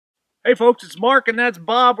Hey folks, it's Mark and that's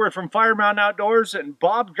Bob. We're from Fire Mountain Outdoors and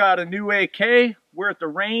Bob's got a new AK. We're at the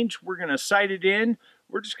range. We're going to sight it in.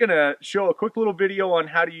 We're just going to show a quick little video on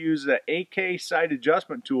how to use the AK sight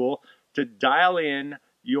adjustment tool to dial in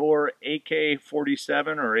your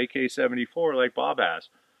AK-47 or AK-74 like Bob has.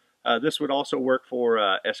 This would also work for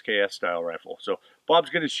SKS style rifle. So Bob's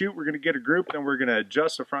going to shoot, we're going to get a group, and then we're going to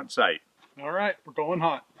adjust the front sight. All right, we're going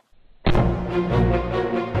hot.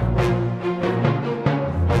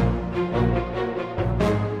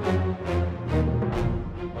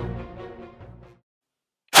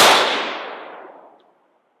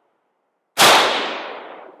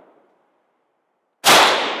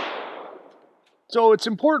 So it's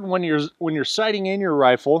important when you're sighting in your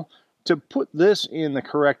rifle to put this in the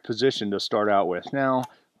correct position to start out with. Now,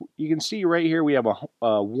 you can see right here we have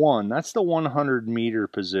a 1. That's the 100 meter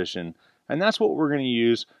position. And that's what we're going to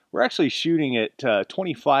use. We're actually shooting at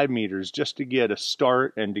 25 meters just to get a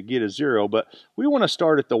start and to get a 0. But we want to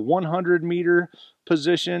start at the 100 meter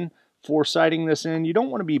position for sighting this in. You don't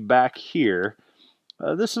want to be back here.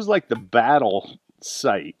 This is like the battle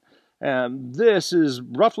sight. This is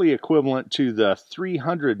roughly equivalent to the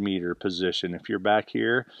 300 meter position if you're back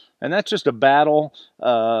here, and that's just a battle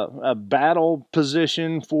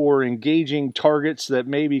position for engaging targets that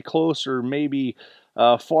may be close or maybe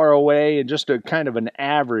far away, and just a kind of an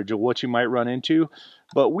average of what you might run into.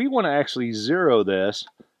 But we want to actually zero this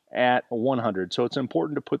at 100, so it's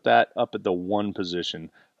important to put that up at the 1 position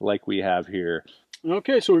like we have here.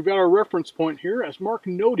 Okay, so we've got our reference point here. As Mark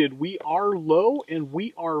noted, we are low and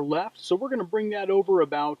we are left, so we're going to bring that over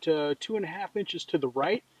about 2.5 inches to the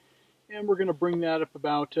right, and we're going to bring that up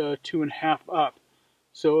about 2.5 up.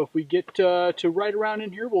 So if we get to right around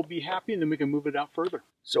in here, we'll be happy, and then we can move it out further.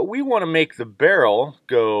 So we want to make the barrel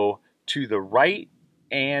go to the right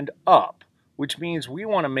and up, which means we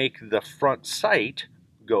want to make the front sight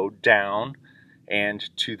go down and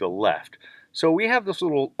to the left. So we have this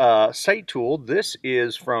little sight tool. This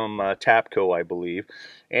is from Tapco, I believe,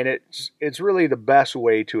 and it's really the best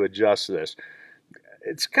way to adjust this.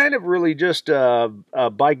 It's kind of really just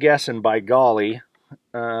by guess and by golly.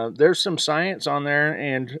 There's some science on there,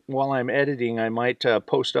 and while I'm editing, I might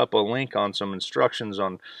post up a link on some instructions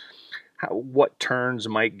on what turns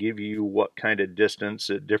might give you what kind of distance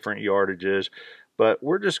at different yardages. But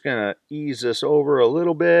we're just going to ease this over a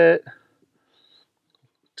little bit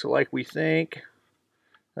to like we think.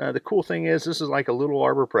 The cool thing is this is like a little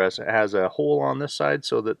arbor press. It has a hole on this side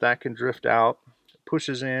so that can drift out,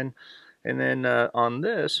 pushes in, and then on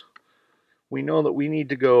this we know that we need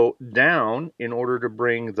to go down in order to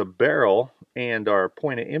bring the barrel and our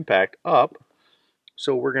point of impact up,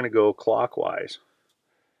 so we're going to go clockwise.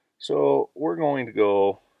 So we're going to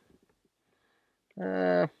go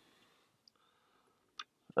a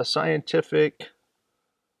scientific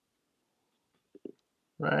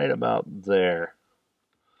right about there.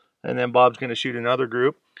 And then Bob's going to shoot another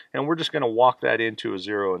group, and we're just going to walk that into a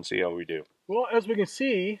 0 and see how we do. Well, as we can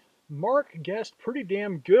see, Mark guessed pretty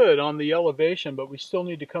damn good on the elevation, but we still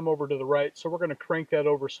need to come over to the right, so we're going to crank that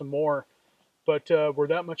over some more. But we're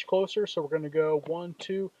that much closer, so we're going to go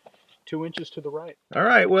 2 inches to the right. All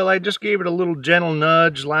right, well, I just gave it a little gentle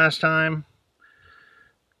nudge last time.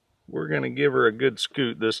 We're going to give her a good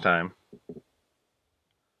scoot this time.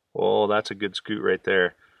 Oh, that's a good scoot right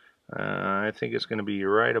there. I think it's going to be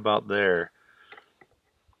right about there.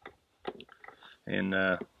 And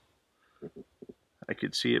I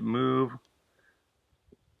could see it move.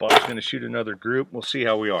 Bob's going to shoot another group. We'll see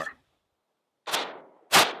how we are.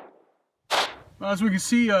 As we can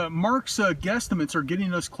see, Mark's guesstimates are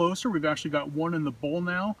getting us closer. We've actually got 1 in the bowl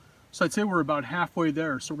now. So I'd say we're about halfway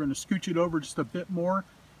there. So we're going to scooch it over just a bit more,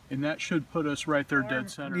 and that should put us right there dead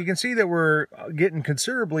center. You can see that we're getting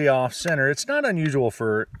considerably off center. It's not unusual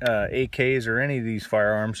for AKs or any of these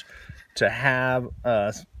firearms to have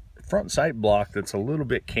a front sight block that's a little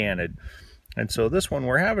bit canted. And so this one,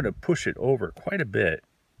 we're having to push it over quite a bit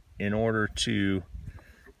in order to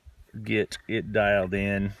get it dialed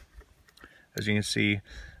in. As you can see,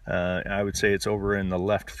 I would say it's over in the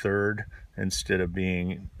left third instead of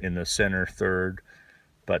being in the center third.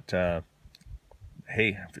 But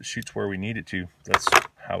hey, if it shoots where we need it to, that's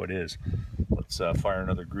how it is. Let's fire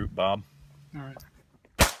another group, Bob. All right.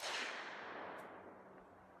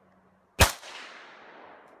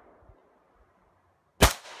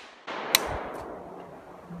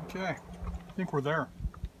 Okay, I think we're there.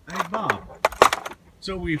 Hey, Bob.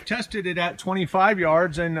 So we've tested it at 25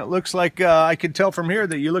 yards, and it looks like I can tell from here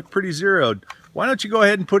that you look pretty zeroed. Why don't you go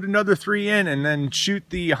ahead and put another 3 in and then shoot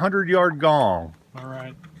the 100-yard gong? All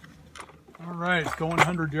right. All right, going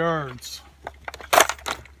 100 yards.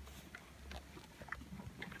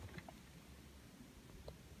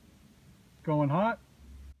 going hot.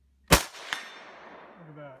 Look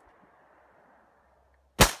at that.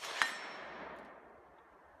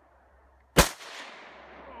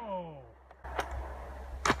 Oh.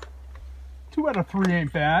 2 out of 3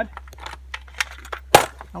 ain't bad.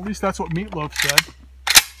 At least that's what Meatloaf said.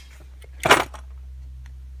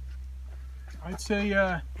 I'd say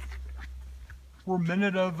we're a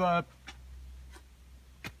minute of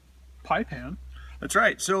pie pan. That's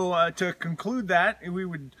right. So to conclude that, we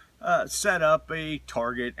would set up a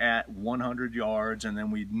target at 100 yards, and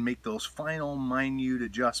then we'd make those final minute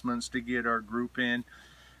adjustments to get our group in.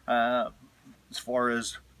 As far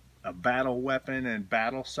as a battle weapon and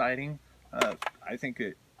battle sighting, I think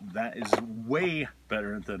that is way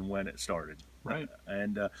better than when it started. Right.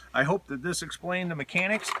 And I hope that this explained the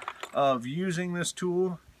mechanics of using this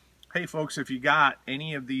tool. Hey folks, if you got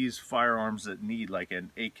any of these firearms that need like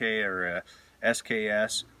an AK or a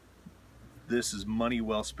SKS, this is money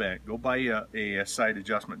well spent. Go buy a sight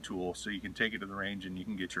adjustment tool so you can take it to the range and you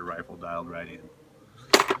can get your rifle dialed right in.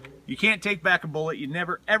 You can't take back a bullet. You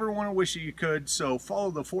never ever want to wish that you could, so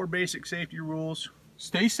follow the 4 basic safety rules.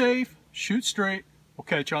 Stay safe, shoot straight. We'll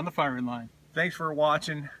catch you on the firing line. Thanks for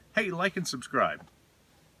watching. Hey, like and subscribe.